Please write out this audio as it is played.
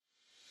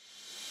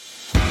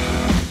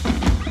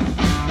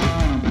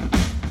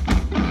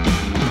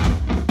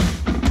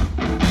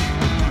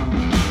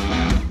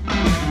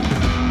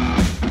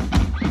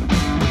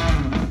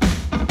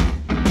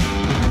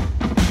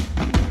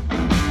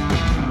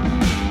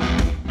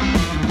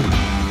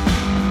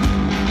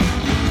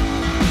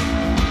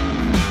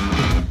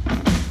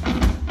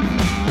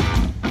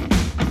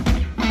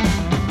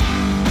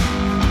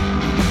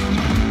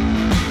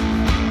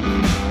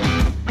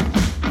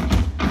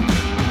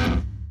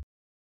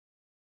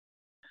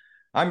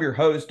I'm your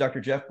host, Dr.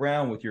 Jeff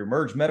Brown, with your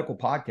Emerge Medical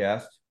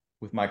Podcast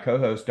with my co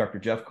host, Dr.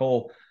 Jeff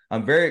Cole.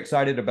 I'm very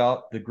excited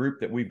about the group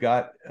that we've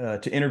got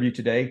to interview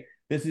today.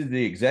 This is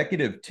the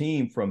executive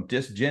team from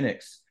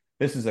DISCGENICS.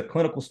 This is a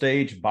clinical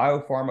stage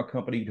biopharma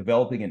company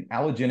developing an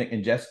allogenic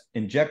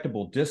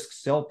injectable disc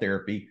cell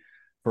therapy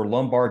for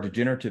lumbar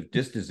degenerative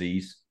disc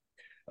disease.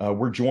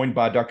 We're joined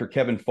by Dr.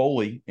 Kevin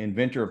Foley,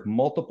 inventor of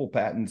multiple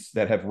patents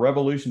that have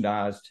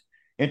revolutionized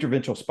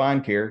interventional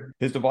spine care.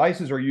 His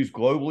devices are used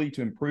globally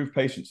to improve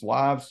patients'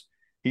 lives.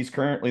 He's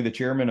currently the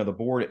chairman of the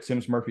board at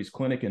Sims Murphy's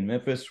Clinic in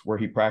Memphis, where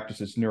he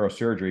practices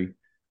neurosurgery.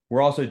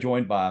 We're also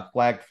joined by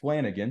Flag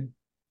Flanagan.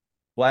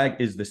 Flag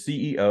is the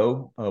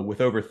CEO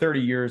with over 30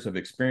 years of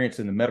experience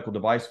in the medical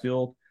device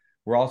field.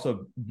 We're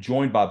also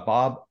joined by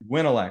Bob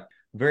Winelak,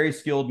 very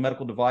skilled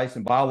medical device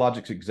and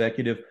biologics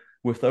executive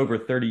with over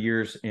 30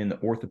 years in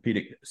the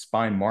orthopedic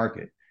spine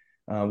market.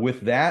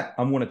 With that,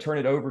 I'm going to turn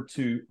it over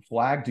to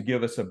Flag to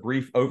give us a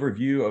brief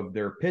overview of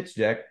their pitch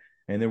deck,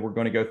 and then we're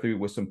going to go through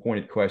with some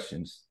pointed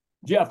questions.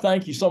 Jeff,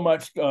 thank you so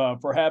much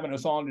for having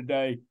us on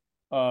today.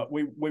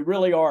 We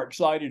really are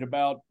excited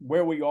about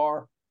where we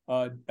are.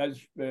 As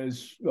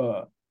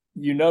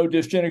you know,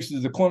 DISCGENICS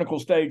is a clinical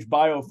stage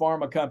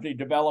biopharma company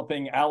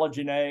developing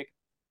allogeneic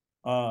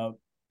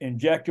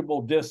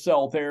injectable disc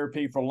cell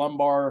therapy for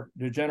lumbar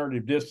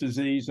degenerative disc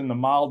disease in the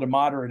mild to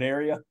moderate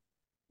area.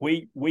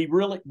 We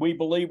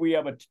believe we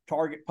have a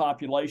target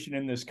population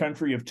in this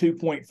country of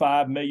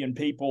 2.5 million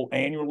people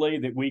annually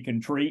that we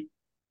can treat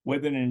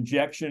with an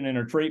injection in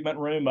a treatment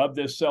room of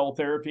this cell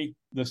therapy.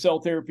 The cell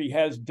therapy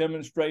has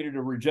demonstrated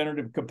a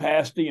regenerative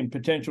capacity and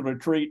potential to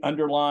treat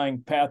underlying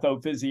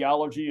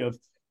pathophysiology of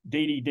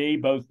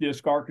DDD, both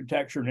disc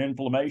architecture and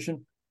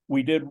inflammation.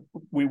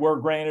 We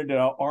were granted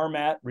a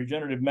RMAT,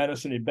 Regenerative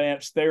Medicine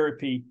Advanced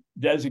Therapy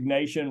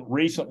designation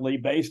recently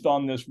based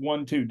on this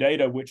 1-2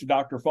 data, which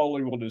Dr.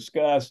 Foley will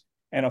discuss,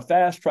 and a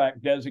fast track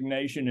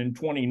designation in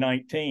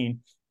 2019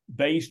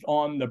 based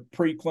on the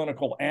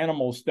preclinical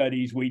animal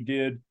studies we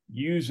did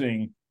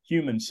using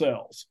human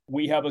cells.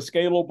 We have a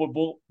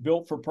scalable,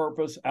 built for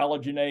purpose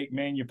allogeneic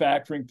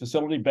manufacturing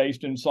facility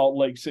based in Salt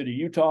Lake City,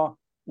 Utah.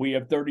 We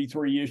have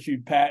 33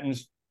 issued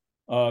patents,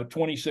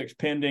 26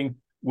 pending,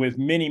 with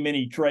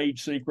many trade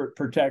secret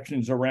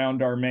protections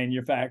around our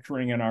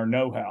manufacturing and our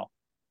know-how.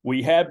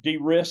 We have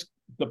de-risked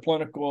the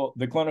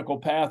clinical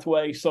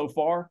pathway so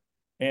far,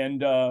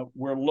 and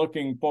we're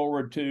looking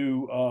forward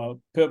to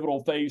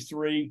pivotal phase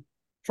 3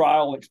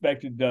 trial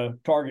expected to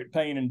target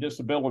pain and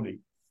disability.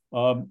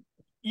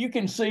 You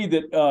can see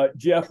that,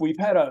 Jeff, we've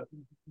had a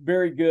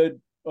very good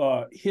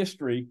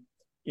history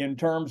in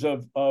terms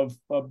of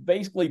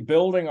basically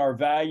building our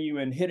value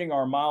and hitting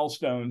our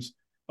milestones.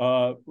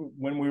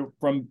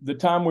 From the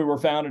time we were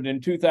founded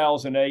in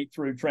 2008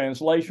 through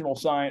translational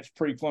science,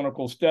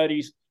 preclinical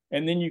studies,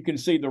 and then you can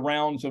see the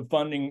rounds of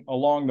funding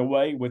along the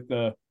way with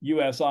the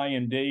US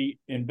IND,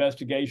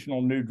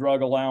 Investigational New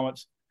Drug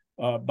Allowance,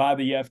 by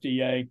the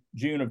FDA,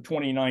 June of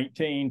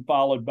 2019,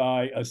 followed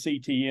by a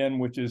CTN,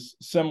 which is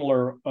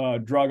similar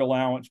drug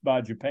allowance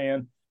by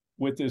Japan,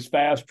 with this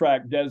fast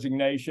track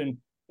designation,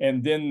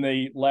 and then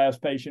the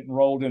last patient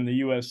enrolled in the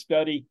US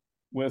study,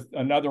 with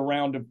another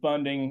round of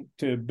funding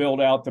to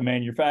build out the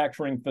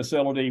manufacturing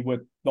facility,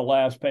 with the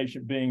last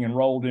patient being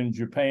enrolled in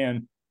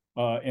Japan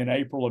in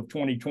April of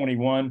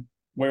 2021,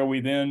 where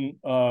we then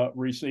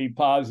received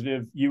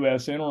positive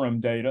US interim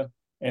data,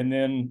 and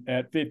then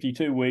at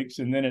 52 weeks,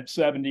 and then at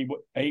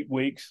 78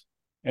 weeks,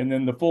 and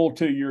then the full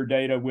 2-year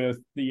data with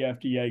the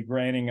FDA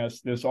granting us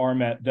this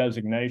RMAT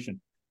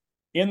designation.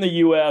 In the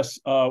US,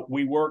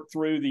 we worked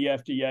through the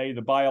FDA,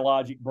 the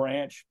biologic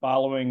branch,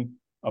 following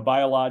a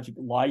biologic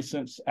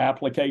license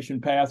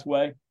application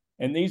pathway.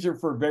 And these are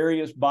for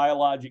various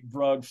biologic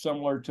drugs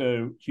similar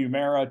to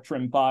Humira,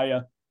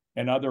 Tremfya,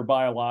 and other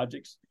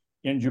biologics.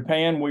 In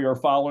Japan, we are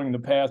following the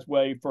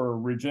pathway for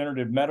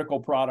regenerative medical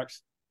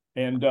products.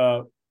 And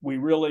we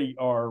really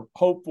are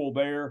hopeful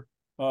there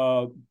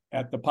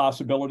at the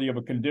possibility of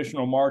a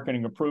conditional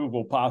marketing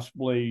approval,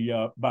 possibly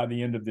by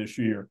the end of this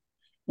year.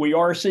 We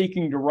are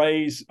seeking to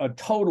raise a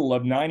total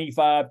of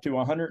 95 to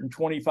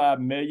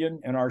 125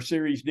 million in our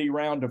Series D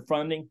round of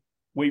funding.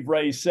 We've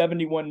raised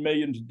 71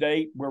 million to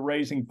date. We're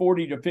raising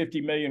 40 to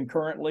 50 million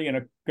currently in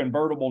a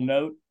convertible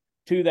note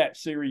to that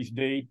Series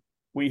D.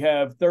 We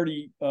have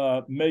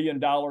 $30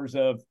 million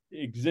of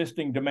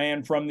existing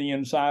demand from the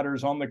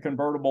insiders on the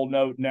convertible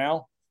note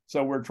now.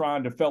 So we're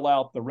trying to fill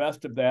out the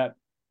rest of that.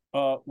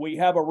 We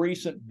have a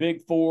recent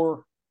Big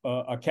Four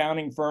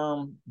accounting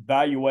firm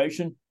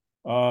valuation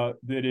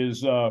that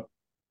is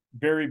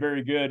very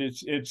good.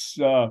 It's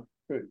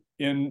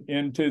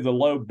into the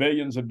low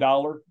billions of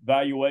dollar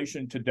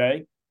valuation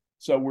today.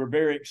 So we're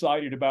very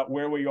excited about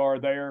where we are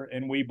there,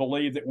 and we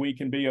believe that we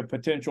can be a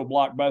potential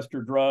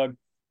blockbuster drug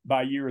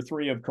by year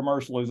 3 of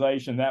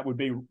commercialization. That would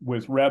be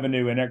with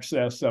revenue in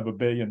excess of $1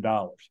 billion.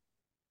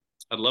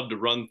 I'd love to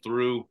run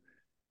through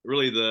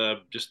really the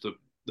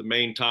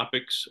main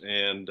topics,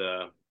 and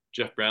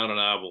Jeff Brown and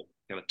I will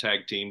kind of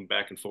tag team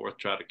back and forth,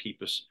 try to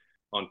keep us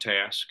on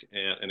task.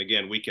 And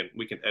again, we can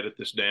edit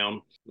this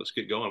down. Let's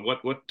get going.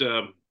 What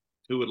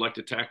who would like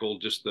to tackle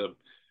just the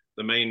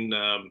main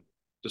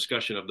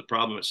discussion of the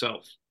problem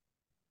itself,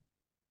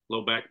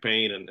 low back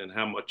pain, and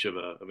how much of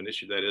an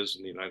issue that is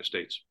in the United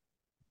States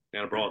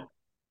and abroad?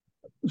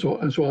 So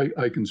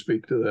I can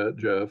speak to that,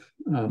 Jeff.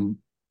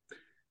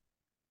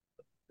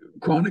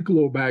 Chronic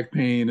low back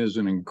pain is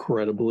an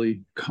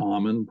incredibly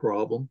common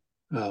problem.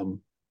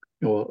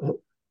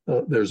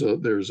 There's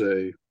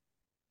an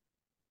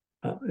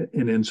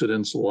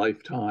incidence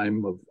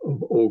lifetime of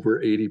over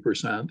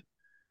 80%.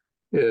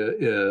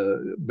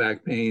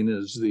 Back pain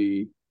is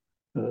the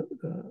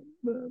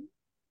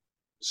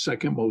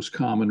second most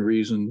common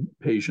reason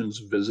patients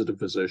visit a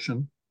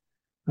physician.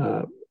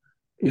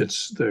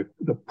 It's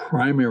the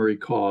primary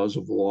cause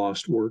of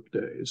lost work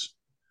days.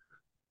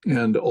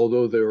 And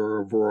although there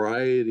are a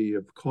variety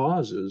of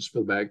causes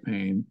for back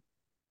pain,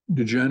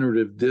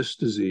 degenerative disc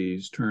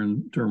disease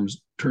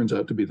turns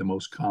out to be the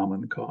most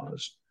common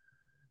cause.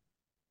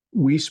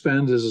 We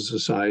spend as a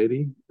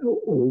society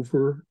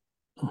over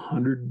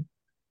 $100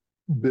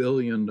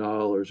 billion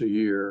a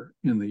year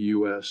in the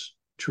US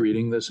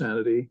treating this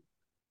entity,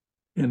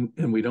 and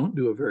we don't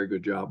do a very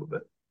good job of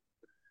it.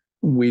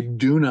 We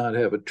do not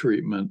have a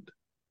treatment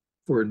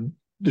for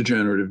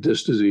degenerative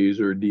disc disease,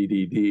 or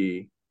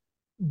DDD,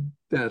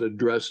 that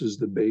addresses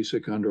the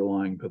basic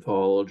underlying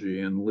pathology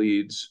and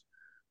leads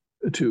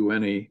to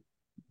any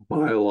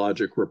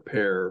biologic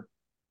repair of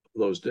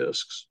those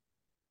discs.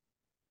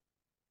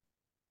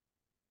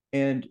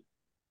 And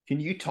can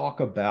you talk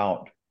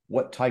about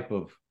what type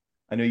of,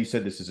 I know you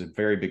said this is a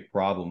very big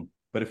problem,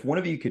 but if one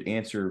of you could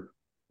answer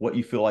what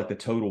you feel like the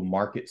total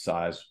market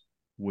size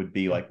would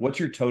be, like what's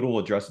your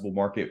total addressable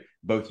market,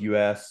 both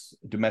US,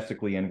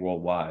 domestically, and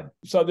worldwide?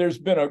 So there's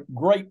been a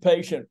great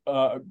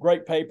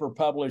paper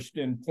published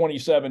in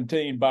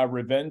 2017 by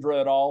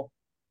Ravindra et al.,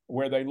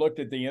 where they looked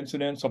at the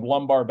incidence of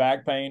lumbar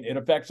back pain. It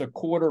affects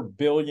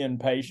 250 million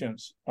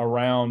patients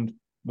around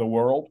the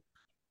world.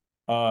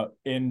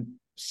 In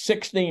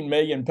 16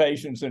 million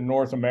patients in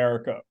North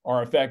America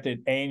are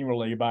affected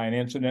annually by an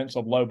incidence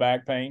of low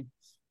back pain.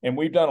 And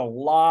we've done a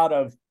lot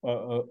of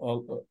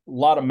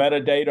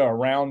metadata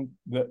around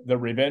the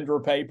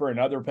Ravindra paper and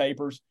other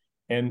papers,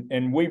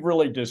 and we've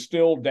really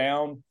distilled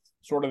down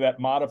sort of that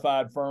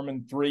modified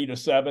Furman 3 to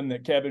 7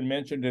 that Kevin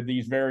mentioned to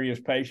these various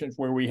patients,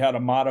 where we had a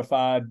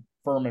modified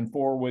Furman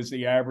 4 was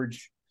the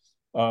average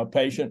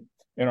patient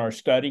in our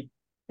study,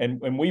 and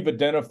we've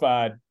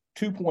identified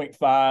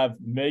 2.5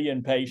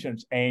 million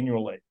patients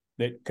annually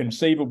that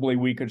conceivably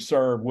we could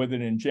serve with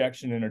an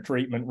injection in a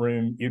treatment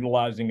room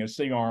utilizing a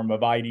C-arm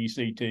of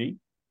IDCT.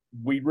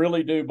 We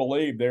really do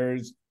believe there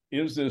is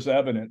this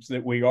evidence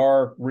that we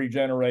are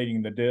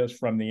regenerating the disc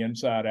from the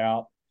inside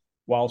out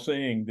while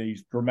seeing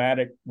these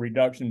dramatic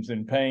reductions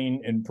in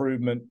pain,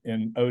 improvement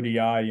in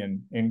ODI,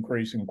 and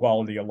increase in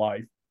quality of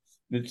life.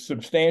 It's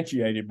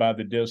substantiated by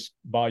the disc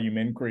volume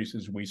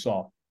increases we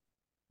saw.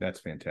 That's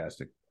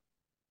fantastic.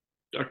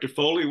 Dr.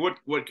 Foley,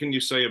 what can you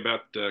say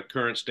about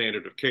current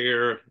standard of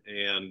care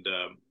and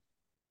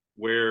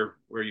where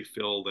you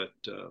feel that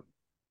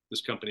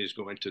this company is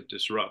going to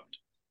disrupt?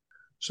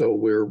 So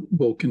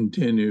we'll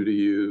continue to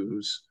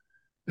use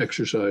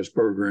exercise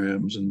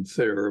programs and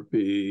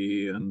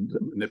therapy and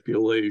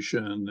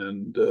manipulation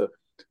and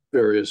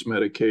various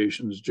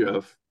medications,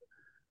 Jeff,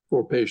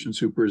 for patients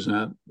who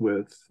present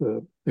with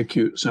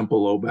acute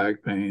simple low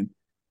back pain.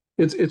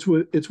 It's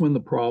when the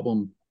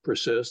problem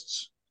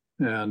persists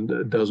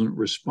and doesn't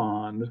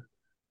respond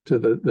to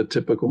the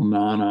typical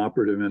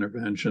non-operative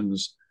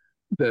interventions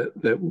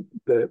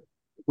that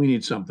we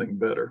need something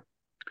better.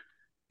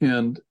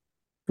 And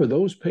for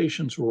those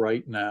patients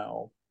right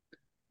now,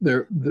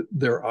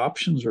 their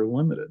options are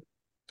limited.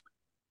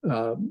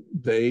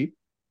 They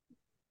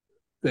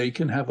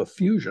can have a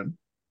fusion,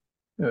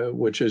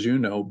 which, as you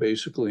know,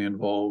 basically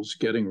involves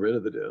getting rid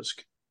of the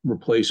disc,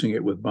 replacing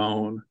it with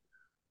bone,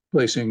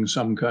 placing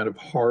some kind of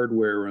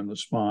hardware in the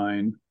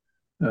spine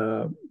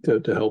to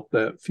help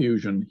that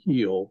fusion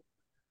heal.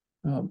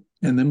 And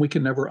then we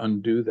can never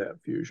undo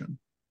that fusion.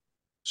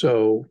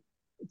 So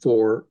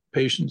for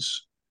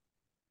patients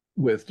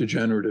with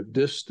degenerative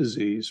disc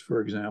disease, for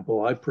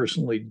example, I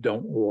personally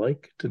don't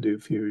like to do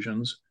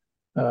fusions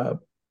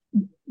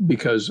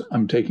because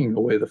I'm taking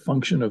away the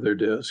function of their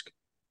disc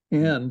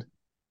and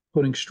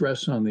putting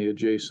stress on the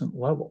adjacent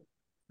level,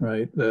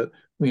 right? That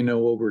we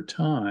know over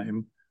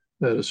time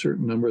that a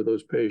certain number of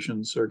those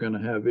patients are going to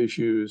have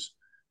issues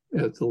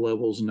at the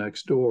levels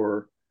next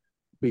door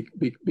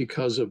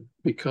because of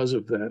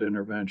that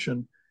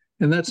intervention.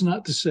 And that's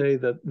not to say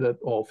that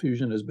all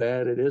fusion is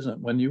bad. It isn't.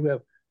 When you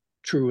have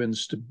true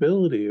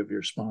instability of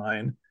your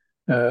spine,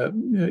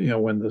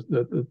 when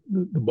the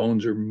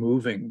bones are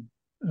moving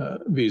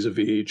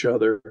vis-a-vis each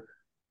other,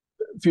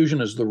 fusion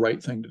is the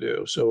right thing to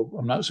do. So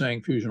I'm not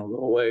saying fusion will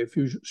go away.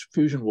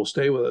 Fusion will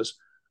stay with us.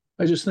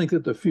 I just think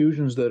that the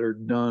fusions that are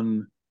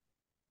done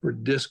for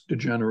disc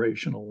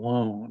degeneration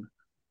alone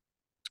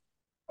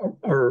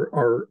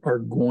are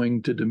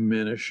going to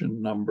diminish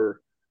in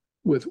number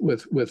with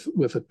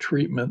a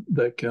treatment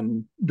that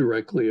can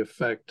directly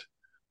affect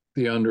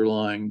the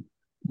underlying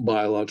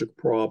biologic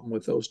problem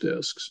with those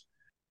discs.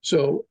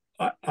 So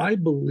I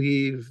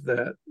believe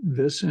that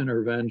this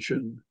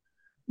intervention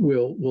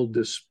will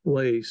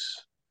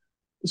displace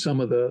some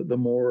of the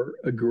more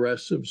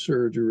aggressive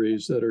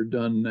surgeries that are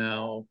done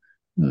now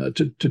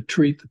to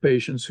treat the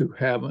patients who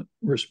haven't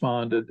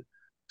responded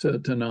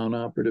to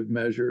non-operative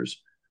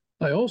measures.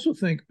 I also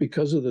think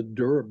because of the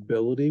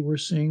durability we're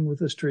seeing with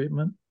this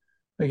treatment,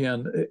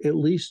 again, at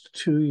least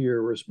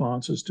 2-year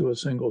responses to a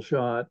single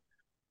shot,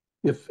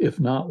 if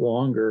not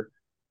longer,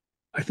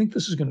 I think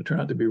this is going to turn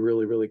out to be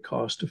really, really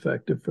cost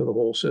effective for the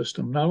whole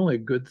system. Not only a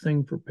good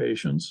thing for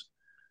patients,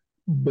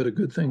 but a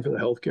good thing for the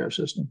healthcare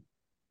system.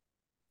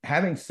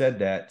 Having said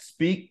that,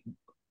 speak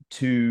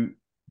to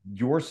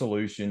your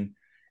solution,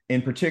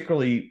 and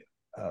particularly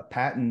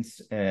patents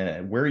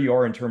and where you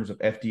are in terms of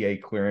FDA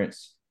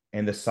clearance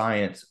and the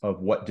science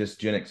of what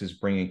DISCGENICS is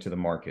bringing to the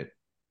market.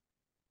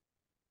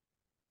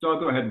 So I'll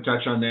go ahead and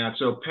touch on that.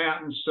 So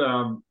patents,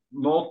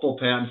 multiple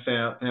patent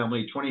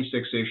family,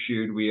 26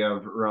 issued. We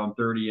have around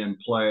 30 in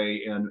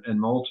play and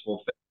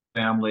multiple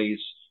families.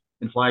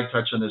 And Flag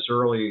touched on this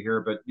earlier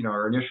here, but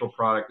our initial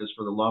product is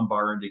for the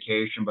lumbar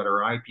indication, but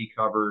our IP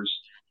covers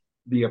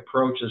the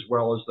approach as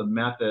well as the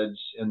methods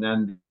and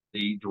then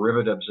the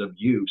derivatives of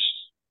use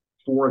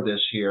for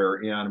this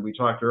here. And we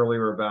talked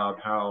earlier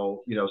about how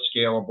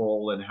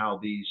scalable and how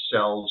these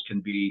cells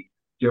can be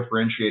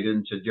differentiated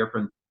into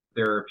different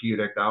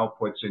therapeutic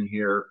outputs in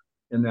here.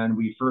 And then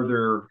we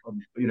further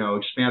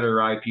expanded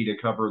our IP to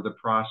cover the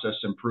process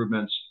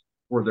improvements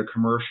for the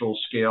commercial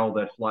scale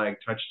that Flag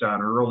touched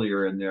on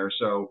earlier in there.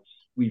 So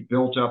we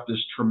built up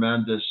this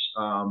tremendous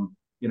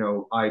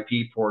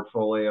IP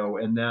portfolio.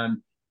 And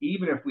then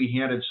even if we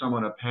handed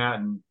someone a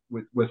patent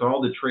with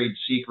all the trade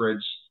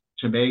secrets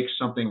to make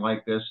something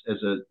like this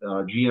as a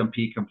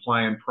GMP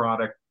compliant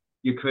product,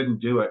 you couldn't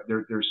do it.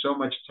 There's so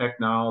much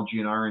technology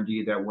and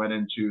R&D that went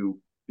into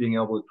being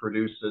able to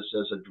produce this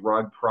as a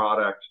drug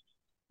product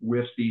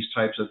with these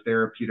types of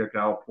therapeutic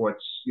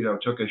outputs.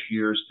 Took us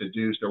years to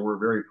do. So we're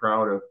very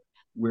proud of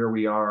where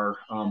we are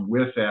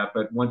with that.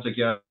 But once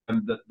again,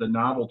 the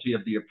novelty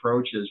of the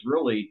approach is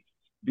really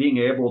being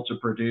able to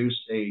produce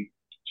a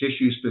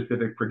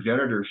tissue-specific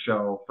progenitor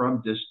cell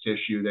from disc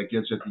tissue that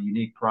gives it the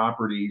unique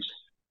properties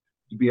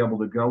to be able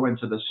to go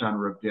into the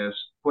center of disc,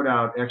 put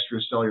out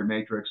extracellular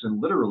matrix,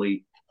 and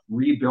literally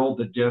rebuild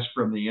the disc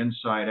from the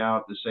inside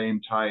out at the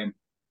same time,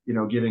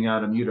 giving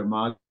out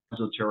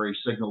immunomodulatory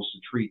signals to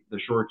treat the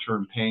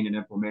short-term pain and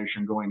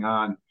inflammation going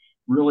on,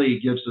 really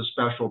gives the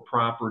special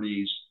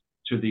properties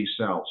to these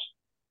cells.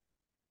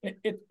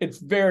 It's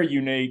very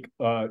unique,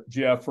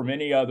 Jeff, from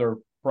any other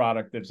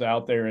product that's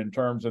out there in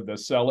terms of the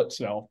cell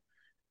itself.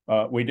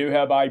 We do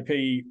have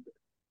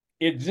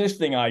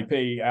existing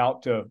IP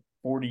out to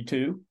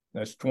 42.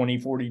 That's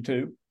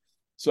 2042.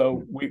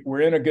 So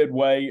we're in a good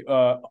way.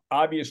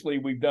 Obviously,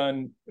 we've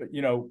done,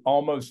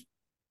 almost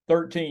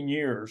 13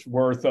 years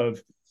worth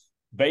of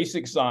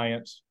basic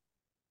science,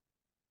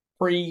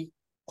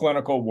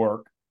 pre-clinical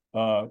work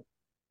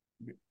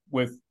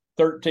with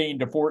 13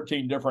 to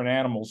 14 different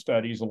animal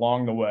studies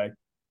along the way,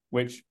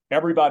 which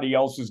everybody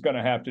else is going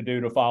to have to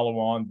do to follow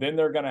on. Then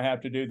they're going to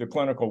have to do the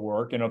clinical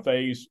work in a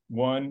phase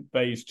 1,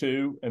 phase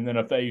 2, and then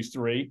a phase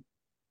 3,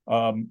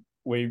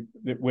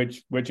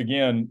 which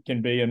again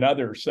can be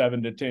another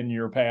 7 to 10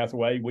 year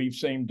pathway. We've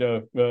seemed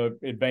to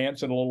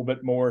advance it a little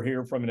bit more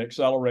here from an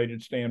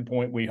accelerated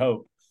standpoint, we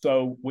hope.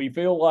 So we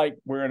feel like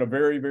we're in a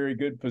very, very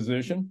good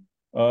position,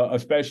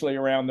 especially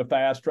around the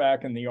fast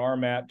track and the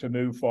RMAT to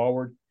move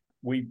forward.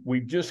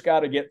 We've just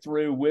got to get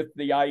through with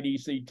the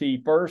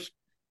IDCT first,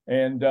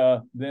 and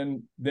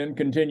then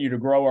continue to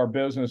grow our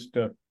business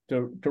to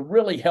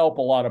really help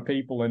a lot of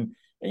people. And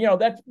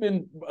that's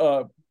been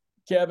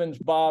Kevin's,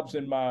 Bob's,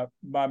 and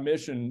my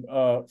mission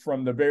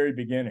from the very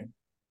beginning.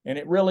 And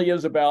it really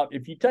is about,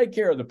 if you take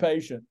care of the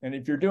patient and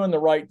if you're doing the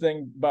right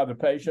thing by the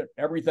patient,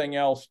 everything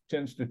else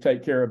tends to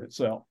take care of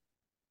itself.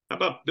 How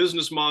about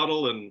business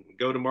model and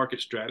go-to-market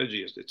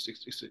strategy?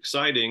 It's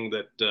exciting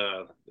that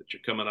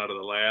you're coming out of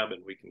the lab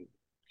and we can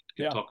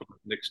talk about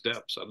next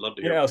steps. I'd love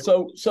to hear. Yeah.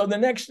 So the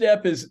next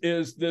step is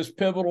this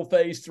pivotal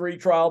phase 3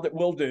 trial that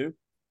we'll do.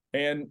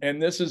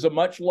 And this is a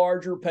much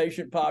larger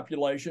patient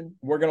population.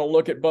 We're going to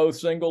look at both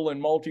single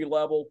and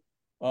multi-level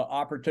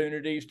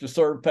opportunities to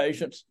serve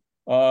patients.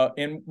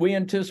 And we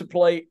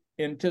anticipate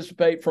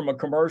from a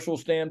commercial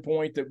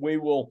standpoint that we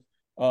will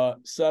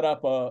set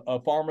up a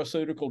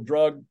pharmaceutical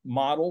drug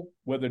model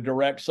with a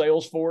direct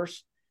sales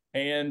force.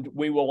 And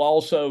we will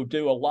also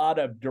do a lot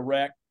of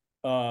direct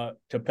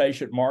to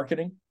patient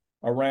marketing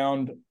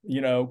around,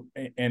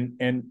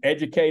 and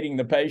educating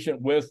the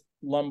patient with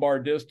lumbar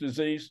disc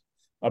disease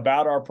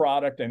about our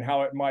product and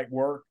how it might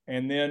work.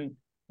 And then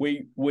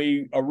we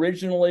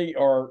originally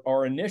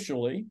or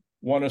initially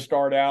want to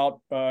start out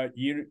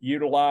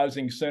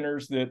utilizing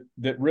centers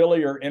that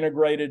really are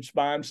integrated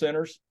spine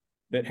centers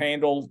that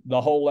handle the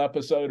whole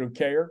episode of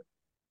care.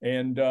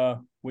 And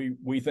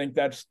we think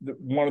that's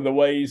one of the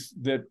ways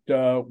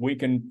that we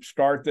can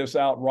start this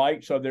out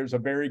right. So there's a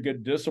very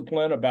good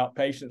discipline about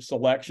patient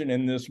selection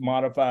in this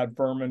modified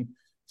Furman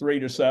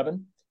 3 to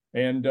 7.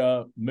 and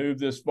move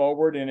this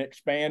forward and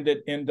expand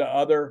it into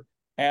other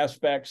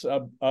aspects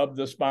of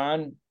the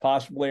spine,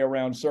 possibly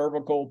around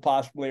cervical,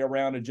 possibly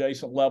around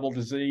adjacent level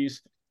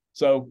disease.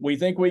 So we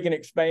think we can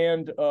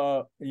expand,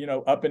 up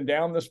and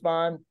down the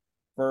spine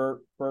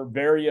for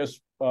various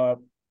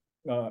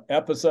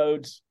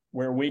episodes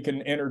where we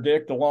can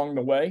interdict along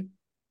the way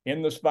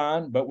in the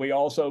spine, but we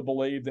also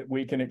believe that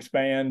we can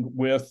expand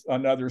with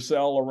another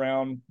cell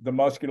around the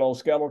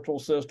musculoskeletal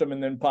system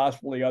and then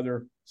possibly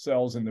other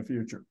cells in the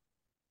future.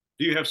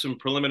 Do you have some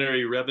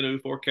preliminary revenue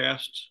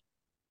forecasts?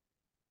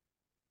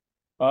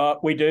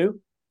 We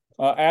do.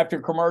 After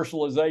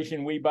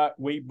commercialization,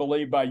 we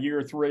believe by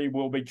year 3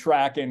 we'll be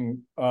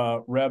tracking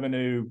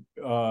revenue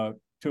to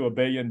 $1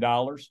 billion,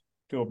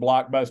 to a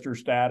blockbuster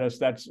status.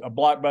 That's a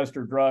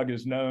blockbuster drug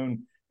is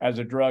known as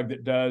a drug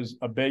that does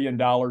 $1 billion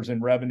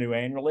in revenue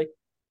annually.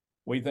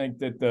 We think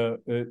that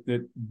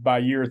that by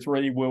year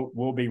 3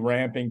 we'll be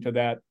ramping to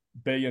that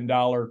 $1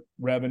 billion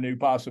revenue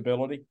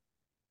possibility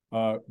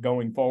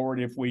going forward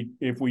if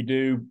we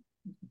do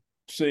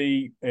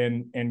see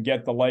and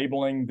get the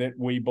labeling that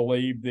we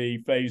believe the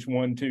phase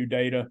 1/2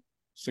 data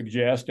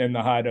suggest in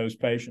the high dose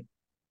patient.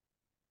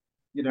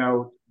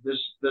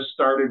 This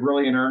started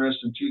really in earnest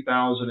in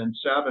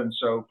 2007.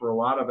 So for a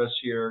lot of us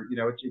here,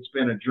 it's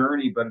been a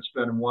journey, but it's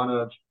been one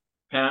of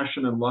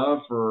passion and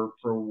love for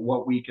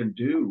what we can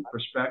do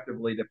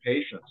prospectively to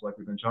patients, like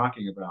we've been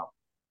talking about.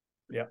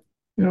 Yeah.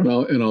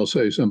 I'll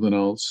say something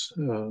else,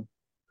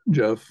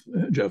 Jeff,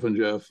 and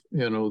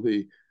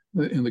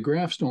the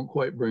graphs don't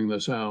quite bring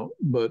this out,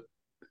 but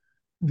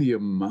the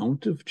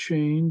amount of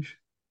change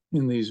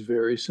in these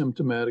very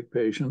symptomatic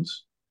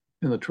patients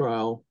in the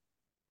trial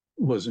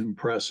was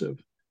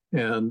impressive.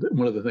 And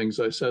one of the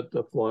things I set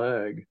the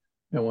flag,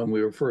 and when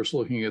we were first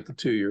looking at the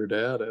 2-year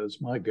data,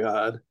 is, my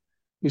God,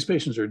 these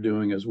patients are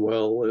doing as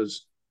well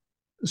as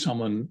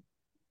someone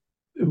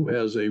who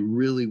has a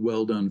really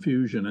well done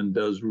fusion and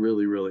does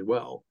really, really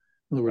well.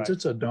 In other words,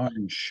 It's a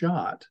darn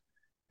shot,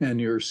 and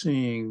you're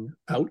seeing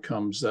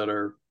outcomes that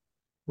are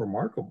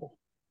remarkable.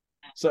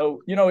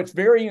 So, it's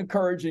very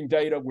encouraging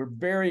data. We're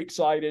very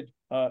excited.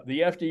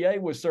 The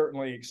FDA was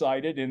certainly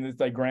excited in that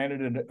they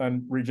granted a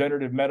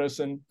regenerative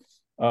medicine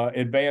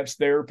advanced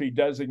therapy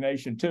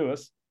designation to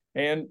us.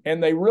 And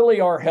they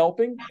really are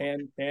helping,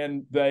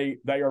 and they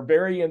are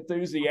very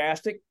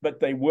enthusiastic, but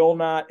they will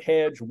not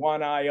hedge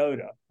one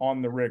iota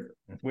on the rigor,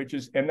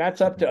 and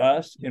that's up to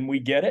us, and we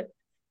get it.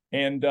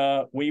 And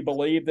we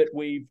believe that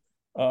we've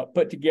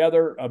put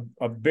together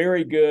a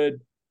very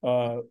good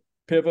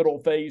pivotal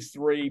phase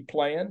 3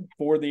 plan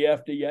for the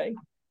FDA,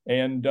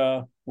 and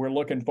we're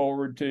looking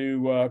forward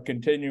to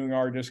continuing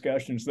our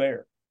discussions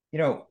there.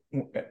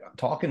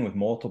 Talking with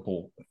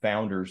multiple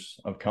founders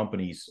of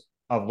companies,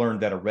 I've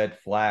learned that a red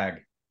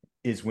flag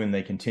is when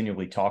they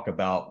continually talk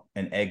about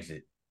an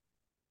exit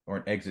or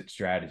an exit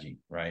strategy,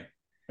 right?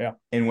 Yeah.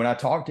 And when I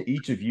talk to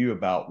each of you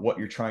about what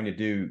you're trying to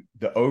do,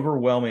 the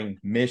overwhelming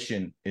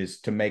mission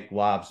is to make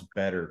lives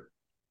better.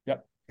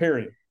 Yep.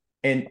 Period.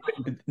 And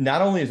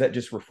not only is that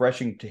just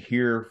refreshing to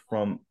hear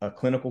from a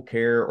clinical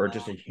care or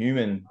just a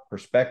human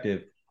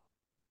perspective,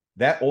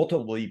 that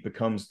ultimately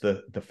becomes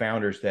the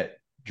founders that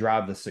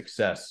drive the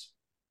success.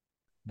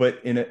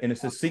 But in a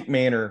succinct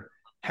manner,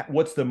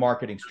 what's the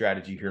marketing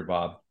strategy here,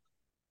 Bob?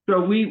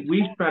 So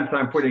we spent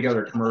time putting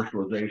together a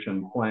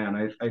commercialization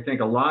plan. I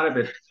think a lot of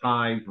it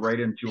ties right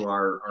into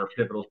our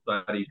pivotal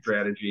study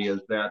strategy,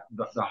 is that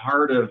the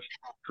heart of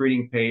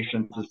treating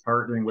patients is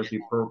partnering with the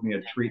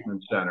appropriate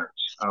treatment centers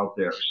out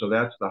there. So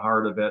that's the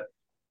heart of it.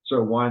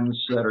 So ones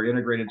that are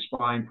integrated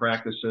spine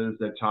practices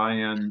that tie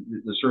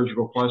in the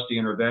surgical plus the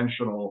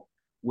interventional,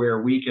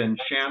 where we can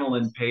channel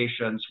in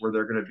patients where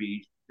they're going to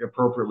be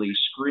appropriately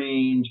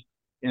screened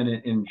and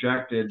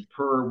injected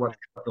per what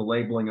the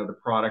labeling of the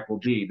product will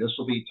be. This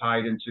will be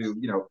tied into,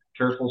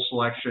 careful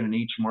selection in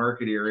each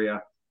market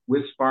area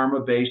with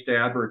pharma-based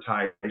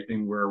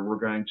advertising, where we're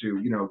going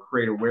to,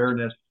 create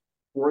awareness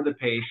for the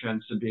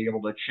patients and be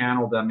able to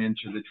channel them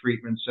into the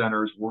treatment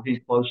centers, working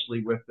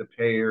closely with the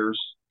payers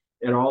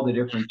and all the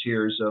different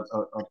tiers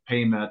of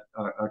payment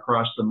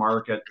across the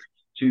market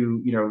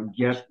to,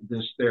 get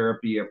this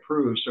therapy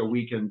approved so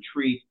we can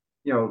treat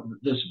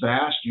this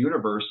vast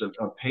universe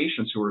of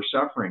patients who are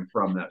suffering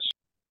from this.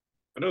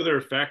 I know there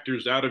are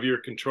factors out of your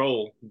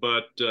control,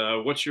 but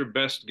what's your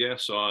best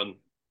guess on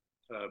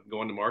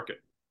going to market?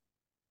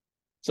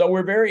 So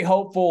we're very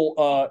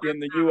hopeful in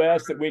the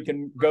U.S. that we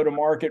can go to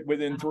market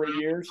within 3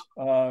 years.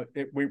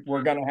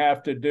 We're going to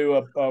have to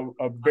do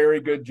a very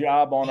good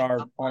job on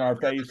our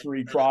phase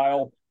 3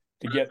 trial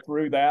to get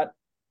through that.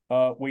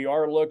 We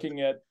are looking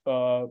at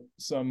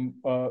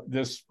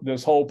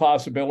this whole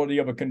possibility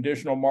of a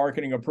conditional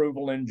marketing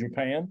approval in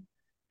Japan,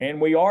 and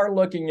we are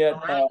looking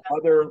at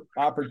other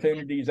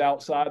opportunities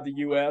outside the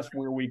U.S.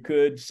 where we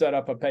could set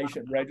up a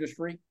patient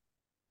registry.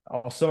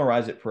 I'll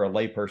summarize it for a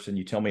layperson.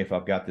 You tell me if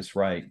I've got this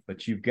right,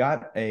 but you've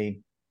got a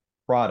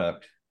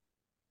product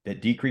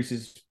that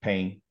decreases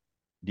pain,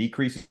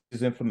 decreases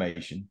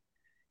inflammation,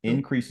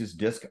 increases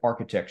disc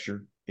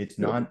architecture. It's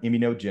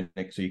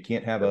non-immunogenic, so you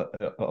can't have a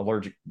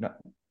allergic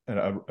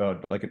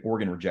like an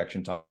organ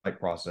rejection type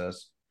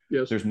process.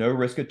 Yes. There's no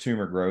risk of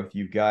tumor growth.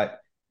 You've got,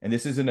 and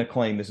this isn't a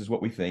claim, this is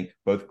what we think,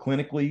 both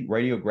clinically,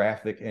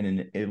 radiographic,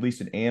 and at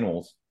least in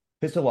animals,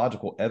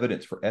 histological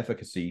evidence for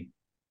efficacy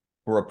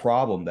for a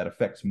problem that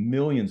affects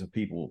millions of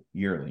people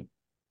yearly.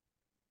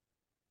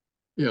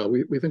 Yeah,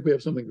 we think we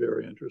have something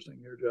very interesting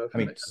here, Jeff. I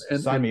mean,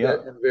 sign me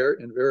up.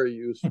 And very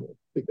useful,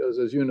 because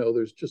as you know,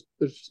 there's just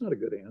not a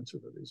good answer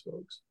for these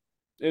folks.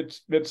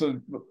 It's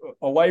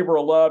a labor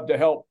of love to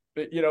help.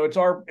 You know, it's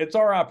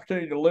our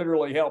opportunity to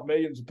literally help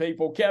millions of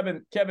people.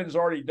 Kevin's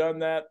already done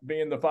that,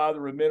 being the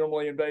father of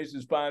minimally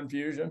invasive spine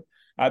fusion.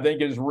 I think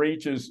his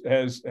reach has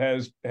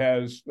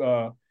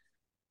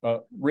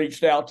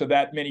reached out to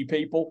that many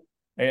people,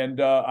 and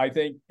I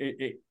think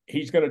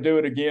he's going to do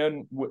it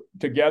again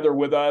together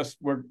with us.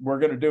 We're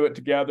going to do it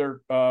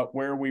together,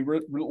 where we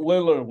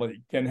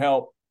literally can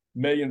help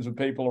millions of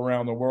people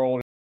around the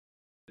world.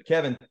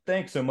 Kevin,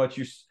 thanks so much.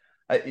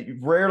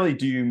 Rarely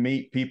do you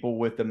meet people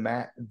with the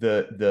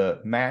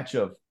match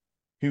of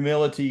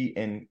humility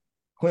and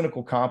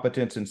clinical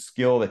competence and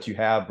skill that you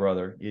have,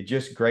 brother. You're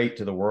just great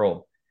to the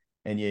world.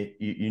 And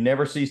you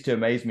never cease to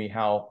amaze me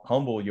how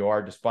humble you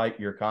are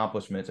despite your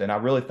accomplishments. And I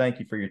really thank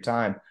you for your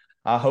time.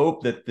 I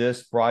hope that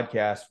this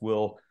broadcast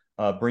will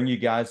bring you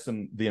guys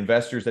the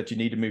investors that you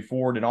need to move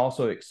forward, and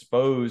also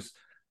expose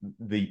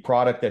the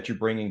product that you're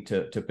bringing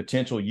to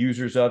potential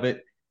users of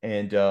it,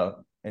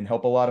 and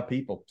help a lot of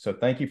people. So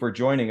thank you for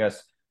joining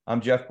us.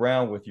 I'm Jeff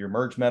Brown with your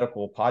Merge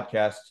Medical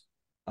podcast,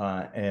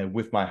 and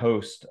with my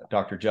host,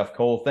 Dr. Jeff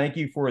Cole. Thank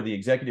you for the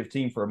executive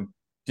team from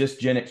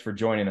DISCGENICS for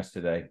joining us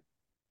today.